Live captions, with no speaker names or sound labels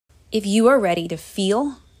if you are ready to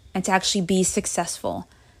feel and to actually be successful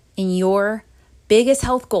in your biggest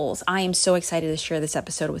health goals, I am so excited to share this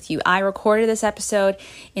episode with you. I recorded this episode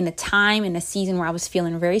in a time, in a season where I was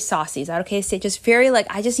feeling very saucy. Is that okay to say? Just very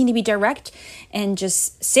I just need to be direct and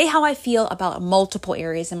just say how I feel about multiple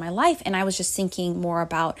areas in my life. And I was just thinking more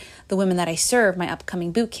about the women that I serve, my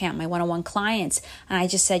upcoming boot camp, my one-on-one clients. And I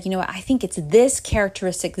just said, you know what? I think it's this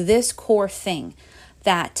characteristic, this core thing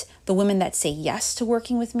that the women that say yes to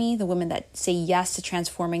working with me, the women that say yes to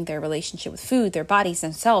transforming their relationship with food, their bodies,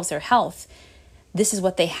 themselves, their health, this is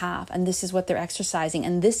what they have, and this is what they're exercising,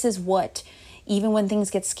 and this is what, even when things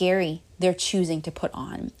get scary, they're choosing to put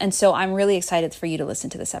on. And so I'm really excited for you to listen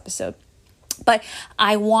to this episode. But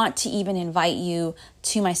I want to even invite you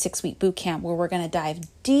to my 6-week boot camp where we're going to dive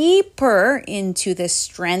deeper into this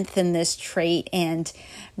strength and this trait and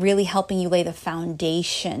really helping you lay the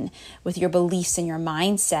foundation with your beliefs and your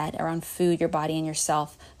mindset around food, your body, and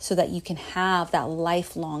yourself so that you can have that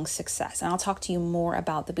lifelong success. And I'll talk to you more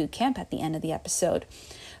about the boot camp at the end of the episode.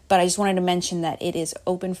 But I just wanted to mention that it is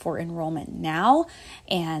open for enrollment now,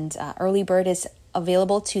 and early bird is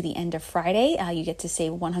available to the end of Friday. You get to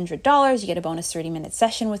save $100. You get a bonus 30-minute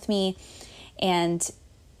session with me. And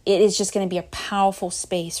it is just going to be a powerful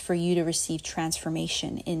space for you to receive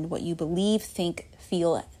transformation in what you believe, think,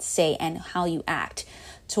 feel, say, and how you act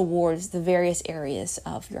towards the various areas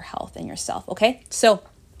of your health and yourself. Okay, so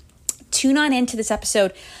tune on into this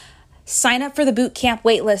episode. Sign up for the boot camp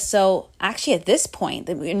waitlist. So actually at this point,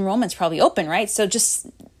 the enrollment's probably open, right? So just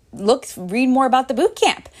read more about the boot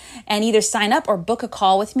camp and either sign up or book a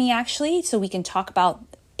call with me actually, so we can talk about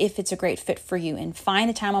if it's a great fit for you, and find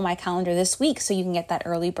a time on my calendar this week so you can get that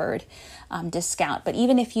early bird discount. But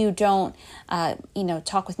even if you don't,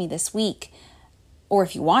 talk with me this week, or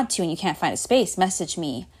if you want to and you can't find a space, message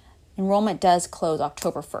me. Enrollment does close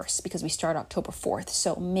October 1st because we start October 4th.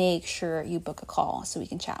 So make sure you book a call so we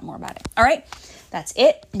can chat more about it. All right, that's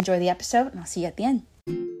it. Enjoy the episode and I'll see you at the end.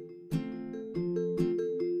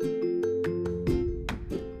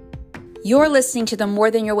 You're listening to the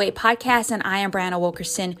More Than Your Weight podcast, and I am Brianna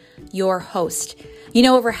Wilkerson, your host. You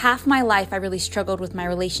know, over half my life, I really struggled with my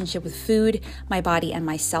relationship with food, my body, and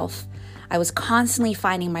myself. I was constantly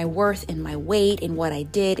finding my worth in my weight, in what I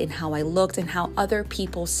did, in how I looked, and how other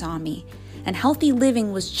people saw me. And healthy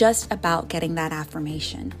living was just about getting that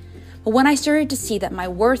affirmation. But when I started to see that my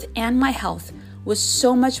worth and my health was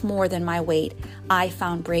so much more than my weight, I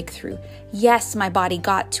found breakthrough. Yes, my body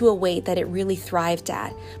got to a weight that it really thrived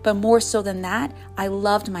at, but more so than that, I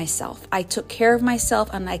loved myself. I took care of myself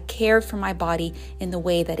and I cared for my body in the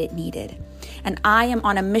way that it needed. And I am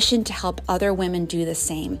on a mission to help other women do the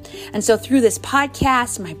same. And so through this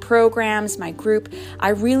podcast, my programs, my group, I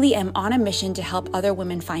really am on a mission to help other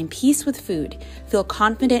women find peace with food, feel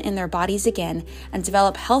confident in their bodies again, and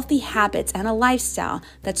develop healthy habits and a lifestyle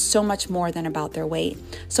that's so much more than about their weight.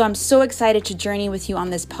 So I'm so excited to journey with you on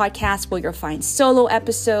this podcast where you'll find solo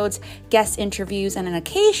episodes, guest interviews, and an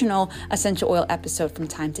occasional essential oil episode from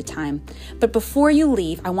time to time. But before you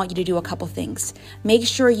leave, I want you to do a couple things. Make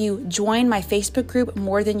sure you join my Facebook group,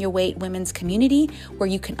 More Than Your Weight Women's Community, where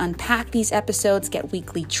you can unpack these episodes, get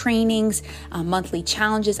weekly trainings, monthly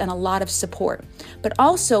challenges, and a lot of support. But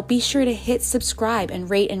also be sure to hit subscribe and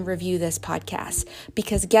rate and review this podcast,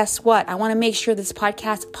 because guess what? I want to make sure this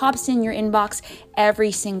podcast pops in your inbox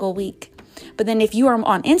every single week. But then if you are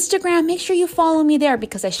on Instagram, make sure you follow me there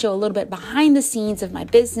because I show a little bit behind the scenes of my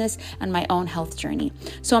business and my own health journey.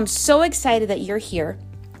 So I'm so excited that you're here.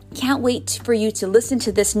 Can't wait for you to listen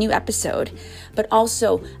to this new episode. But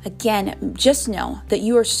also, again, just know that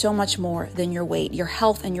you are so much more than your weight. Your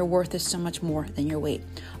health and your worth is so much more than your weight.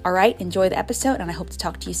 All right, enjoy the episode, and I hope to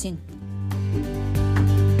talk to you soon.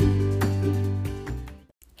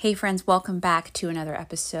 Hey friends, welcome back to another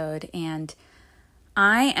episode. And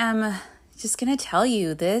I am just going to tell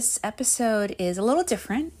you this episode is a little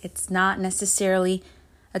different. It's not necessarily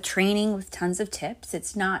a training with tons of tips.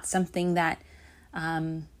 It's not something that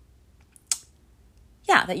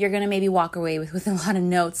that you're going to maybe walk away with a lot of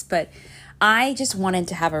notes, but I just wanted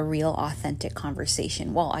to have a real authentic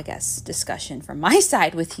conversation. Well, I guess discussion from my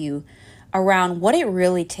side with you around what it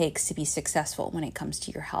really takes to be successful when it comes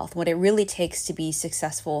to your health, what it really takes to be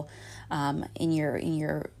successful in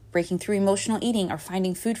your breaking through emotional eating or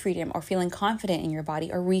finding food freedom or feeling confident in your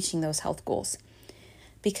body or reaching those health goals.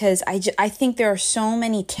 Because I think there are so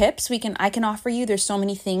many tips I can offer you. There's so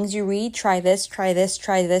many things you read. Try this, try this,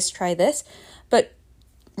 try this, try this. But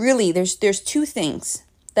really, there's two things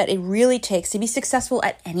that it really takes to be successful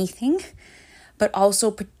at anything, but also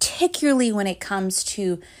particularly when it comes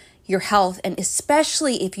to your health, and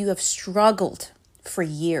especially if you have struggled for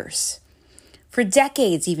years for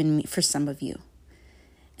decades, even for some of you.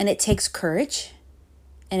 And it takes courage,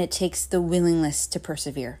 and it takes the willingness to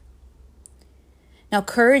persevere. Now,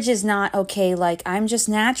 courage is not, okay, like I'm just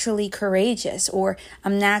naturally courageous or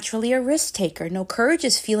I'm naturally a risk taker. No, courage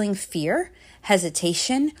is feeling fear,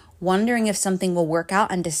 hesitation, wondering if something will work out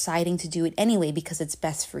and deciding to do it anyway because it's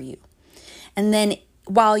best for you. And then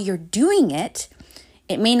while you're doing it,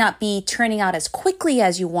 it may not be turning out as quickly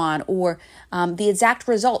as you want or the exact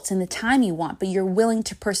results in the time you want, but you're willing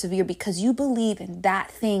to persevere because you believe in that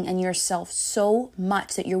thing and yourself so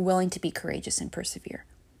much that you're willing to be courageous and persevere.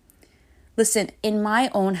 Listen, in my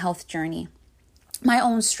own health journey, my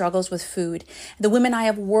own struggles with food, the women I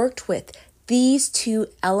have worked with, these two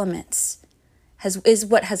elements is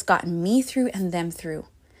what has gotten me through and them through.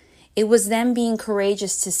 It was them being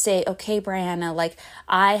courageous to say, okay, Brianna, like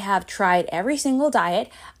I have tried every single diet.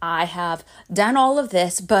 I have done all of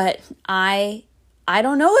this, but I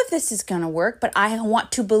don't know if this is going to work, but I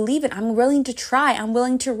want to believe it. I'm willing to try. I'm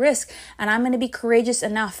willing to risk. And I'm going to be courageous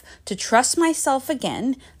enough to trust myself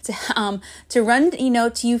again, to run,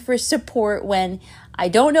 to you for support when I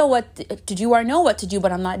don't know what to do or know what to do,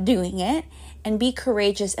 but I'm not doing it. And be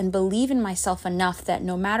courageous and believe in myself enough that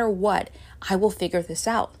no matter what, I will figure this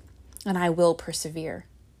out and I will persevere.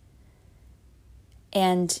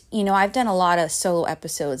 And, I've done a lot of solo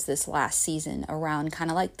episodes this last season around kind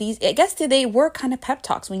of like these, I guess they were kind of pep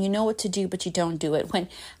talks when you know what to do, but you don't do it, when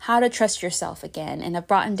how to trust yourself again. And I've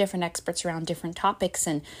brought in different experts around different topics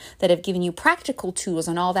and that have given you practical tools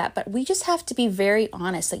and all that. But we just have to be very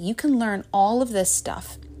honest that you can learn all of this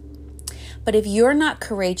stuff. But if you're not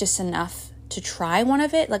courageous enough to try one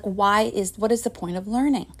of it, like what is the point of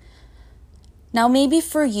learning? Now, maybe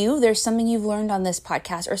for you, there's something you've learned on this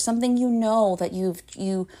podcast or something that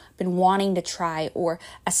you've been wanting to try or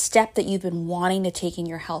a step that you've been wanting to take in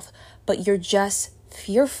your health, but you're just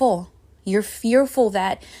fearful. You're fearful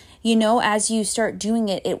that, as you start doing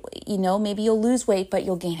it, maybe you'll lose weight, but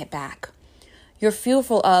you'll gain it back. You're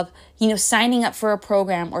fearful of, signing up for a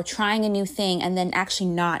program or trying a new thing and then actually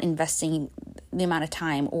not investing the amount of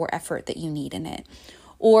time or effort that you need in it.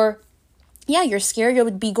 Or you're scared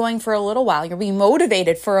you'll be going for a little while. You'll be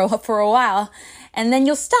motivated for a while and then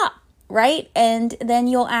you'll stop, right? And then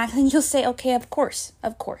you'll act and you'll say, okay, of course.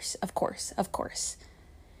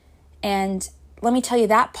 And let me tell you,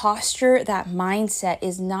 that posture, that mindset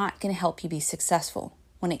is not going to help you be successful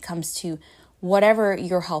when it comes to whatever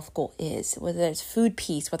your health goal is, whether it's food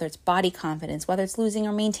peace, whether it's body confidence, whether it's losing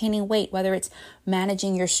or maintaining weight, whether it's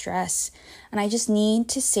managing your stress. And I just need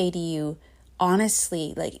to say to you,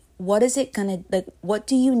 honestly, what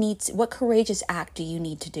courageous act do you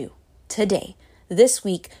need to do today, this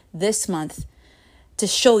week, this month, to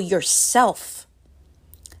show yourself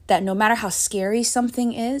that no matter how scary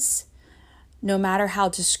something is, no matter how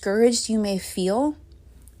discouraged you may feel,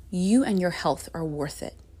 you and your health are worth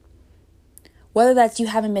it. Whether that's you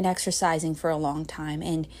haven't been exercising for a long time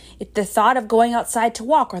and if the thought of going outside to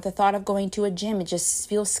walk or the thought of going to a gym, it just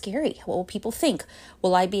feels scary. What will people think?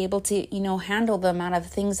 Will I be able to, handle the amount of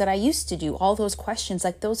things that I used to do? All those questions,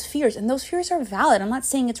 like those fears. And those fears are valid. I'm not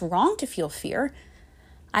saying it's wrong to feel fear.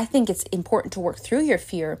 I think it's important to work through your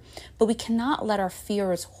fear, but we cannot let our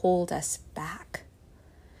fears hold us back.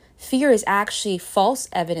 Fear is actually false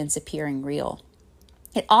evidence appearing real.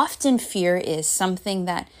 Fear is something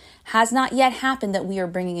that has not yet happened that we are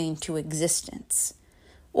bringing into existence.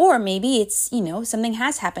 Or maybe it's, something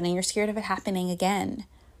has happened and you're scared of it happening again.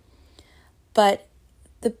 But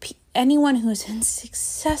anyone who's been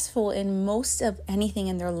successful in most of anything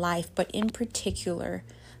in their life, but in particular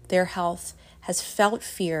their health, has felt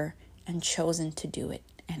fear and chosen to do it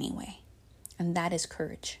anyway. And that is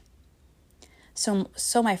courage. So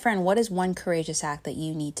my friend, what is one courageous act that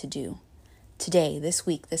you need to do today, this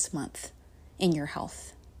week, this month in your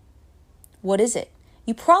health? What is it?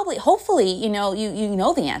 Hopefully, you know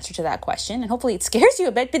the answer to that question, and hopefully it scares you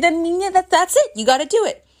a bit, but then that's it. You got to do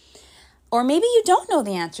it. Or maybe you don't know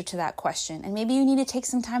the answer to that question, and maybe you need to take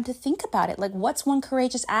some time to think about it. Like, what's one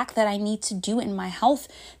courageous act that I need to do in my health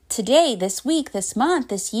today, this week, this month,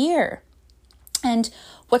 this year? And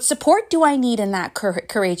what support do I need in that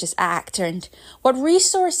courageous act? And what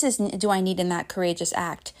resources do I need in that courageous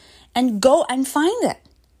act? And go and find it.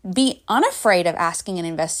 Be unafraid of asking and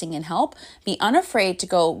investing in help. Be unafraid to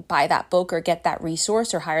go buy that book or get that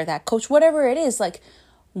resource or hire that coach, whatever it is. Like,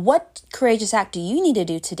 what courageous act do you need to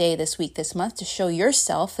do today, this week, this month to show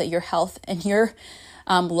yourself that your health and your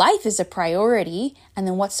life is a priority? And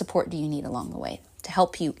then what support do you need along the way to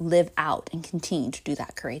help you live out and continue to do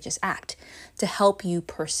that courageous act, to help you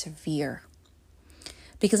persevere?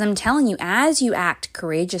 Because I'm telling you, as you act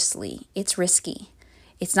courageously, it's risky.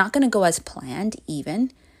 It's not going to go as planned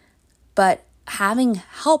even, but having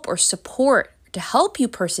help or support to help you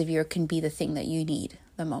persevere can be the thing that you need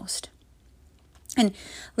the most. And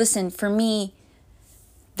listen, for me,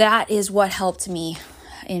 that is what helped me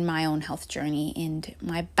in my own health journey, and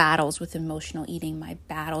my battles with emotional eating, my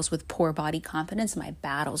battles with poor body confidence, my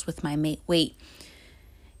battles with my weight.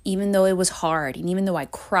 Even though it was hard, and even though I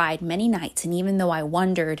cried many nights, and even though I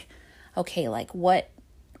wondered, okay, like what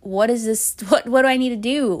is this? What do I need to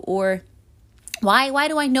do? Or why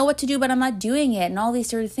do I know what to do, but I'm not doing it? And all these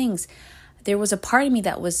sort of things. There was a part of me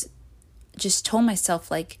that was just told myself,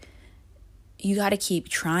 like, you got to keep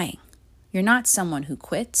trying. You're not someone who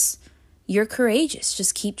quits. You're courageous.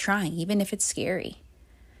 Just keep trying, even if it's scary.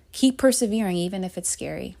 Keep persevering, even if it's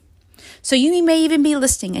scary. So you may even be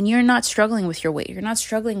listening and you're not struggling with your weight. You're not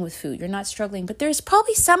struggling with food. You're not struggling. But there's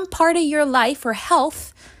probably some part of your life or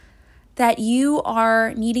health that you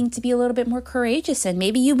are needing to be a little bit more courageous in.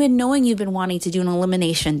 Maybe you've been wanting to do an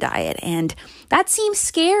elimination diet, and that seems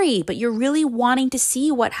scary, but you're really wanting to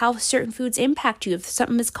see how certain foods impact you. If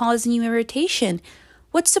something is causing you irritation,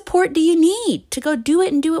 what support do you need to go do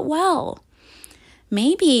it and do it well?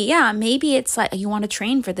 Maybe it's like you want to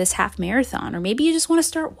train for this half marathon, or maybe you just want to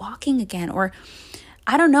start walking again, or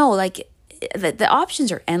I don't know, like the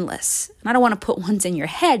options are endless. And I don't want to put ones in your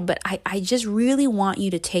head, but I just really want you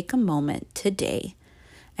to take a moment today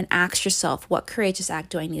and ask yourself, what courageous act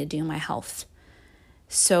do I need to do in my health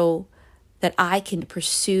so that I can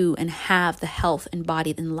pursue and have the health and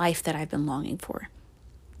body and life that I've been longing for?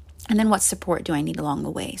 And then what support do I need along the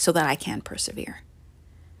way so that I can persevere?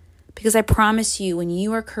 Because I promise you, when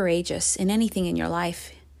you are courageous in anything in your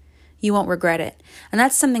life, you won't regret it. And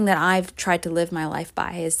that's something that I've tried to live my life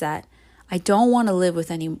by, is that I don't want to live with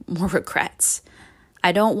any more regrets.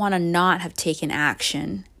 I don't want to not have taken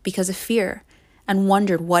action because of fear and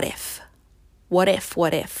wondered what if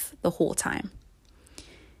the whole time.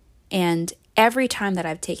 And every time that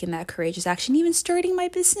I've taken that courageous action, even starting my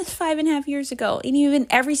business 5.5 years ago, and even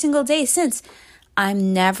every single day since, I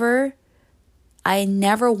never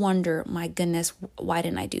wonder, my goodness, why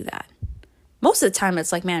didn't I do that? Most of the time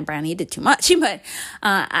it's like, man, Brian, you did too much. But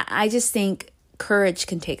I just think courage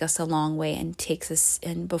can take us a long way and takes us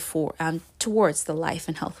towards the life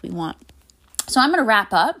and health we want. So I'm going to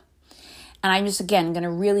wrap up, and I'm just, again, going to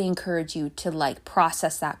really encourage you to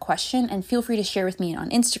process that question, and feel free to share with me on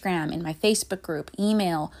Instagram, in my Facebook group,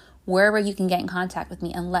 email, wherever you can get in contact with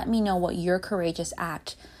me, and let me know what your courageous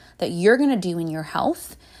act that you're going to do in your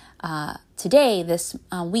health today, this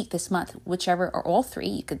week, this month, whichever, or all three.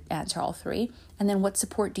 You could answer all three. And then what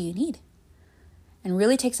support do you need? And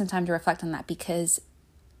really take some time to reflect on that, because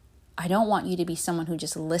I don't want you to be someone who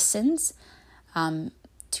just listens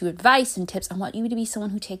to advice and tips. I want you to be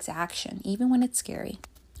someone who takes action, even when it's scary.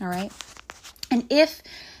 All right. And if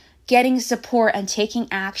getting support and taking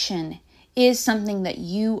action is something that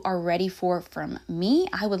you are ready for from me,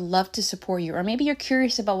 I would love to support you. Or maybe you're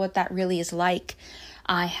curious about what that really is like.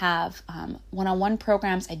 I have one-on-one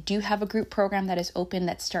programs. I do have a group program that is open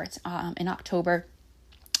that starts in October.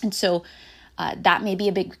 And so that may be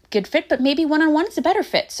a good fit, but maybe one-on-one is a better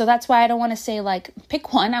fit. So that's why I don't want to say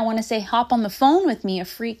pick one. I want to say hop on the phone with me, a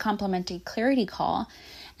free complimentary clarity call,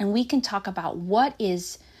 and we can talk about what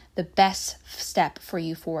is the best step for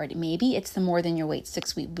you forward. Maybe it's the More Than Your Weight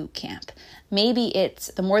 6-week boot camp. Maybe it's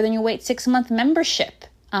the More Than Your Weight 6-month mentorship.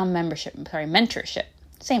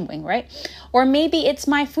 Same wing, right? Or maybe it's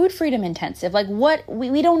my food freedom intensive.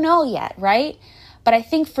 We don't know yet, right? But I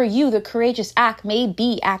think for you, the courageous act may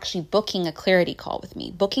be actually booking a clarity call with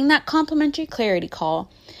me, booking that complimentary clarity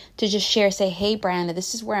call to just say, hey, Branda,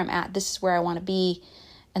 this is where I'm at. This is where I want to be.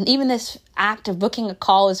 And even this act of booking a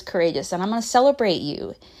call is courageous, and I'm going to celebrate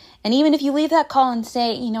you. And even if you leave that call and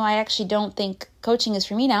say, I actually don't think coaching is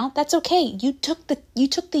for me now, that's okay. You took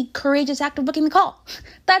the courageous act of booking the call.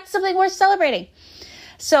 That's something worth celebrating.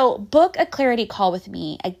 So book a clarity call with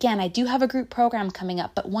me. Again, I do have a group program coming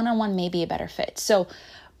up, but one-on-one may be a better fit. So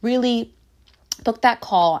really book that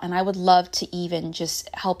call, and I would love to even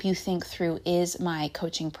just help you think through, is my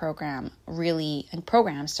coaching program really a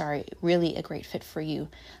great fit for you,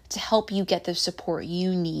 to help you get the support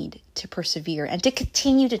you need to persevere and to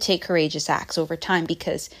continue to take courageous acts over time,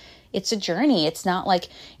 because it's a journey. It's not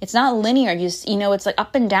linear. It's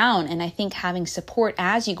up and down. And I think having support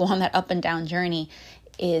as you go on that up and down journey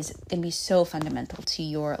is going to be so fundamental to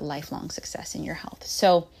your lifelong success in your health.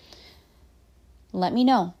 So let me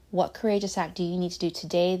know, what courageous act do you need to do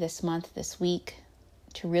today, this month, this week,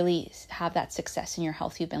 to really have that success in your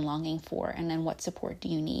health you've been longing for? And then what support do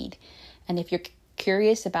you need? And if you're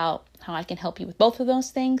curious about how I can help you with both of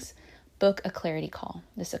those things, book a clarity call.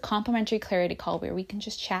 This is a complimentary clarity call where we can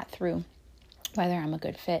just chat through whether I'm a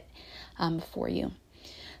good fit for you.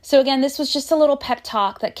 So again, this was just a little pep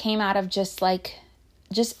talk that came out of just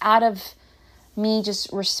out of me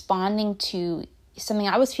just responding to something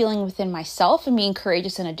I was feeling within myself and being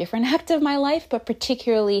courageous in a different act of my life, but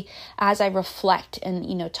particularly as I reflect and,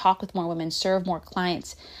 talk with more women, serve more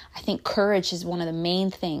clients. I think courage is one of the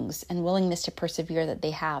main things, and willingness to persevere that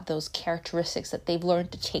they have, those characteristics that they've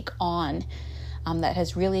learned to take on, that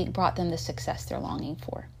has really brought them the success they're longing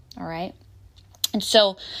for. All right. And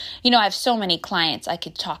so, I have so many clients I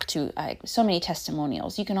could talk to, so many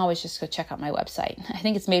testimonials. You can always just go check out my website. I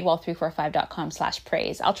think it's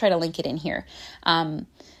madewell345.com/praise. I'll try to link it in here.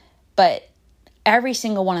 But every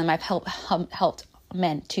single one of them I've helped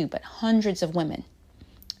men too, but hundreds of women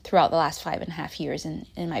throughout the last 5.5 years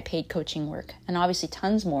in my paid coaching work. And obviously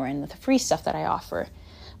tons more in the free stuff that I offer.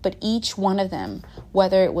 But each one of them,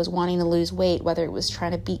 whether it was wanting to lose weight, whether it was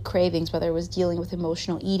trying to beat cravings, whether it was dealing with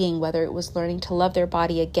emotional eating, whether it was learning to love their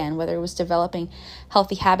body again, whether it was developing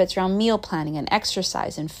healthy habits around meal planning and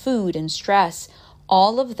exercise and food and stress,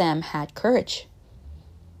 all of them had courage.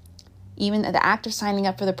 Even the act of signing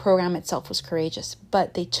up for the program itself was courageous,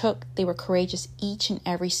 but they were courageous each and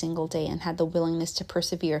every single day and had the willingness to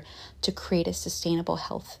persevere to create a sustainable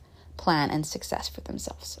health plan and success for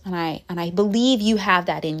themselves. And I believe you have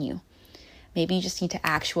that in you. Maybe you just need to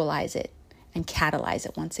actualize it and catalyze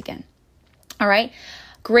it once again. All right.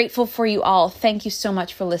 Grateful for you all. Thank you so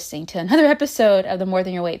much for listening to another episode of the More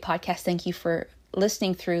Than Your Weight podcast. Thank you for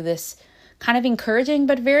listening through this kind of encouraging,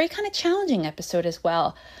 but very kind of challenging episode as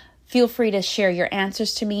well. Feel free to share your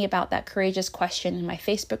answers to me about that courageous question in my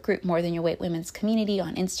Facebook group, More Than Your Weight Women's Community,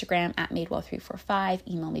 on Instagram at madewell345.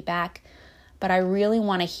 Email me back. But I really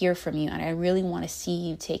want to hear from you, and I really want to see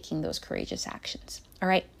you taking those courageous actions. All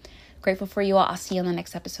right. Grateful for you all. I'll see you on the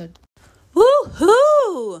next episode.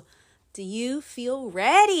 Woohoo! Do you feel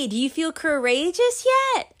ready? Do you feel courageous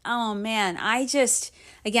yet? Oh man, I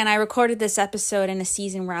recorded this episode in a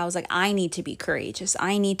season where I was like, I need to be courageous.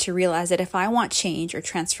 I need to realize that if I want change or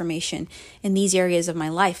transformation in these areas of my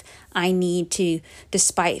life, I need to,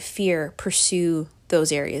 despite fear, pursue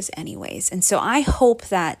those areas anyways. And so I hope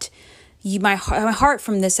that my heart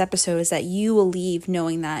from this episode is that you will leave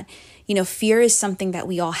knowing that, fear is something that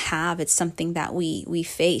we all have. It's something that we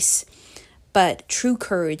face. But true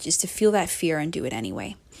courage is to feel that fear and do it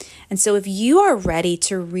anyway. And so if you are ready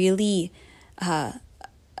to really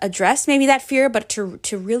address maybe that fear, but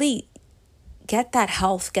to really get that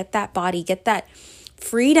health, get that body, get that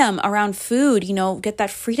freedom around food, get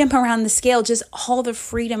that freedom around the scale, just all the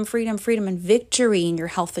freedom and victory in your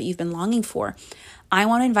health that you've been longing for, I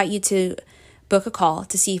want to invite you to book a call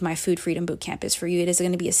to see if my Food Freedom Bootcamp is for you. It is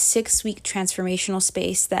going to be a 6-week transformational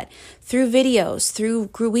space that through videos, through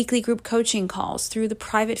weekly group coaching calls, through the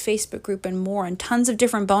private Facebook group and more, and tons of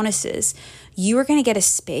different bonuses, you are going to get a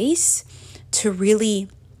space to really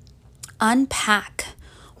unpack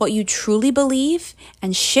what you truly believe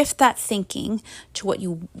and shift that thinking to what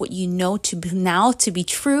you know to be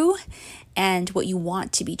true and what you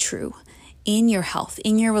want to be true in your health,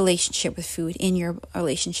 in your relationship with food, in your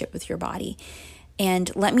relationship with your body. And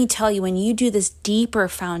let me tell you, when you do this deeper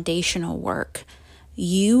foundational work,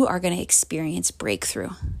 you are going to experience breakthrough.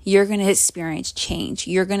 You're going to experience change.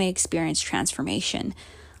 You're going to experience transformation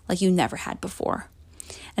like you never had before.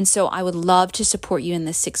 And so I would love to support you in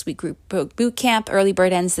this 6-week group boot camp. Early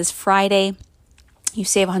bird ends this Friday. You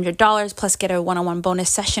save $100 plus get a one-on-one bonus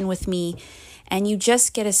session with me. And you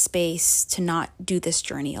just get a space to not do this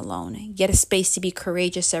journey alone. Get a space to be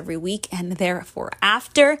courageous every week and therefore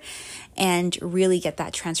after, and really get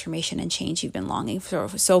that transformation and change you've been longing for.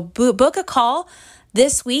 So book a call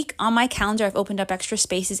this week. On my calendar, I've opened up extra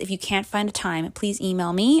spaces. If you can't find a time, please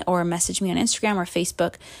email me or message me on Instagram or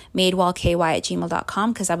Facebook,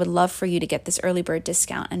 madewellky@gmail.com, because I would love for you to get this early bird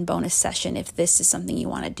discount and bonus session if this is something you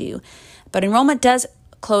want to do. But enrollment does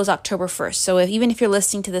close October 1st. So even if you're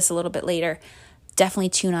listening to this a little bit later, definitely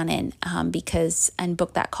tune on in and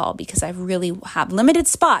book that call, because I really have limited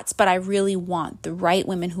spots, but I really want the right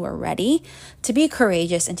women who are ready to be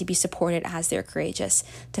courageous and to be supported as they're courageous,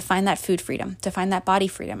 to find that food freedom, to find that body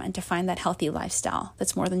freedom, and to find that healthy lifestyle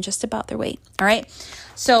that's more than just about their weight. All right.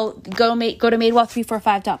 So go to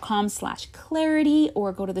madewell345.com/clarity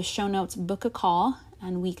or go to the show notes, book a call,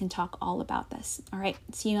 and we can talk all about this. All right.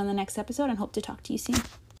 See you on the next episode and hope to talk to you soon.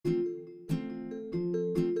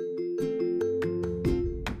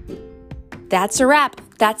 That's a wrap.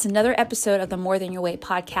 That's another episode of the More Than Your Weight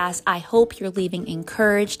podcast. I hope you're leaving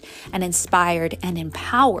encouraged and inspired and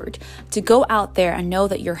empowered to go out there and know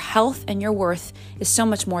that your health and your worth is so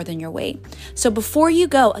much more than your weight. So before you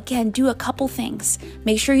go, again, do a couple things.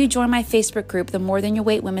 Make sure you join my Facebook group, the More Than Your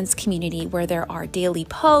Weight Women's Community, where there are daily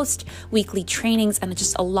posts, weekly trainings, and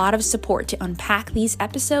just a lot of support to unpack these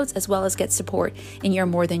episodes as well as get support in your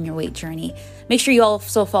More Than Your Weight journey. Make sure you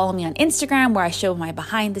also follow me on Instagram, where I show my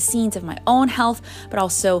behind the scenes of my own health, but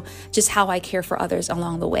also just how I care for others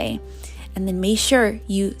along the way. And then make sure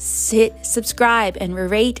you subscribe and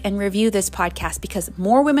rate and review this podcast, because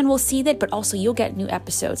more women will see that, but also you'll get new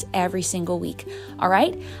episodes every single week. All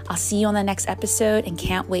right, I'll see you on the next episode and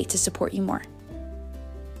can't wait to support you more.